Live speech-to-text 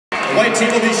white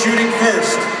team will be shooting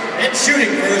first. And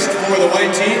shooting first for the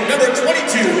white team, number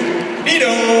 22,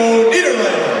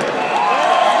 Niederland.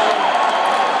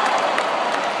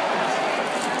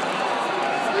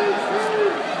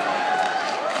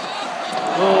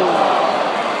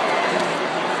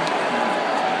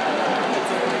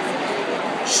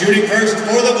 Shooting first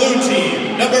for the blue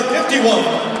team, number 51,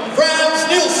 Franz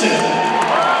Nielsen.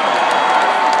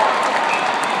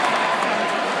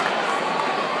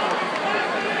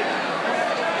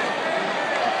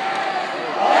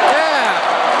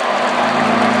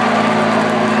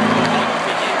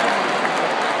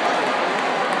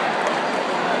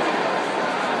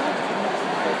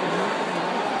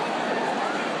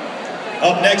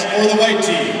 Up next for the white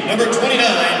team, number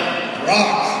 29,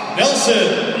 Brock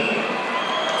Nelson.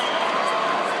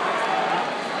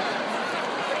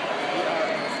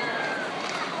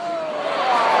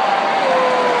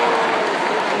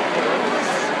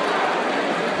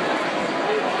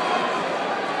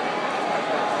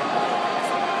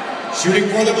 Shooting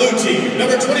for the blue team,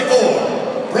 number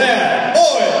 24, Brad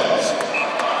Boyles.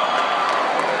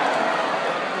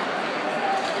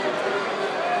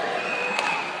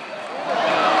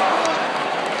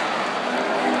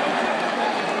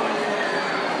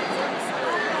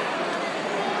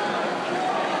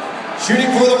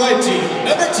 Shooting for the white team,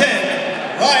 number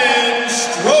 10, Ryan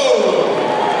Strode.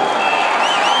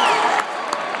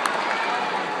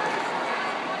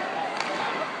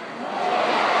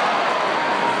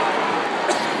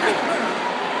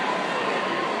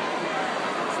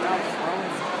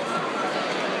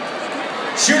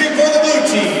 Shooting for the blue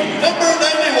team, number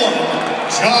 91,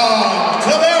 John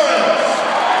Tavares.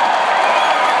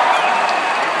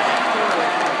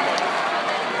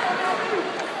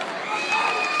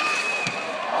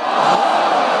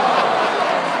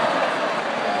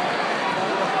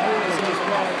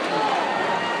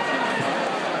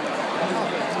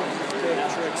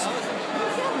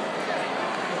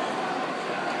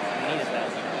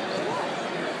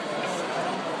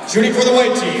 Shooting for the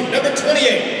white team, number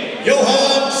 28,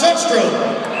 Johan Sundstrom.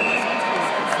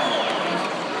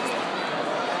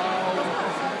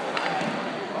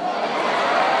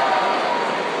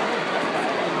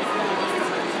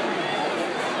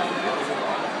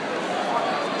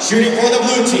 Shooting for the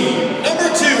blue team, number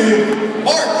 2,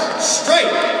 Mark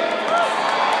Streit.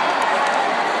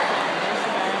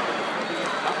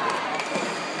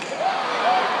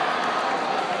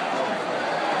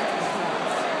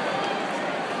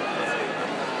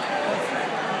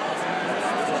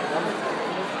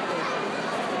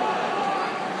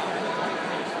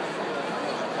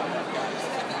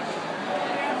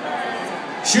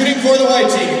 Shooting for the white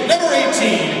team, number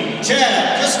 18,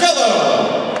 Chad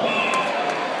Costello.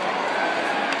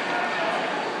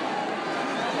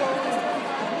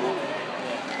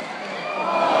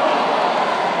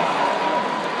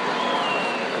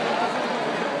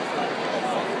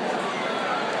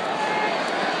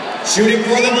 Shooting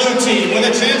for the blue team with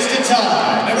a chance to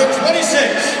tie, number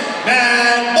 26,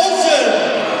 Matt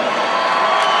Olson.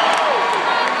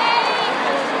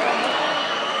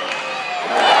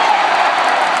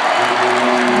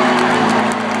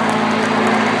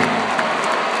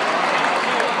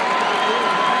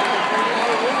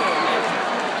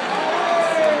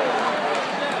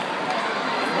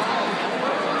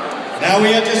 Now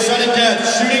we have to sudden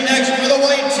death. Shooting next for the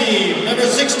white team, number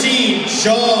 16,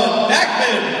 Sean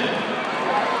Backman.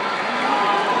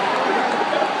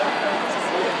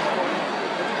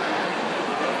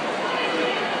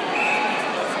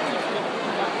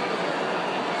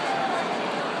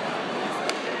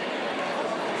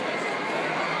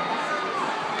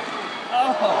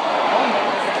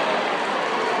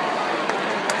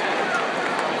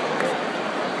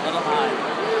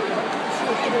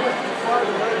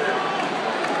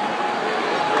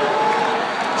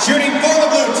 Shooting for the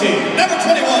blue team, number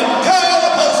 21, Kyle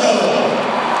Oposo.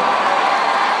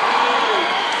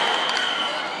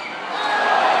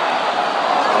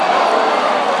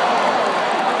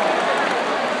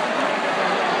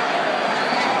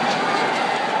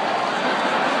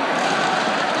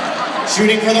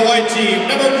 Shooting for the white team,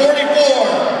 number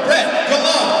 44, Brett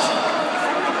Gallant.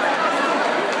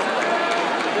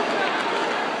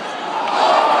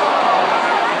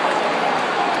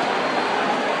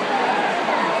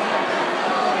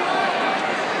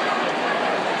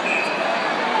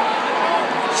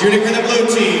 Shooting for the blue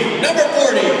team, number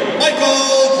 40,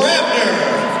 Michael Grabner.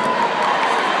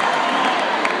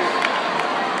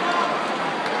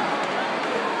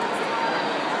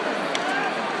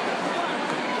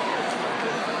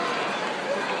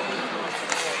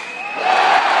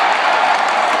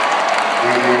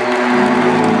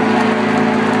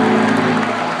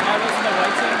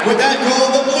 With that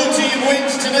goal, the blue team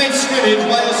wins tonight's scrimmage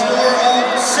by a score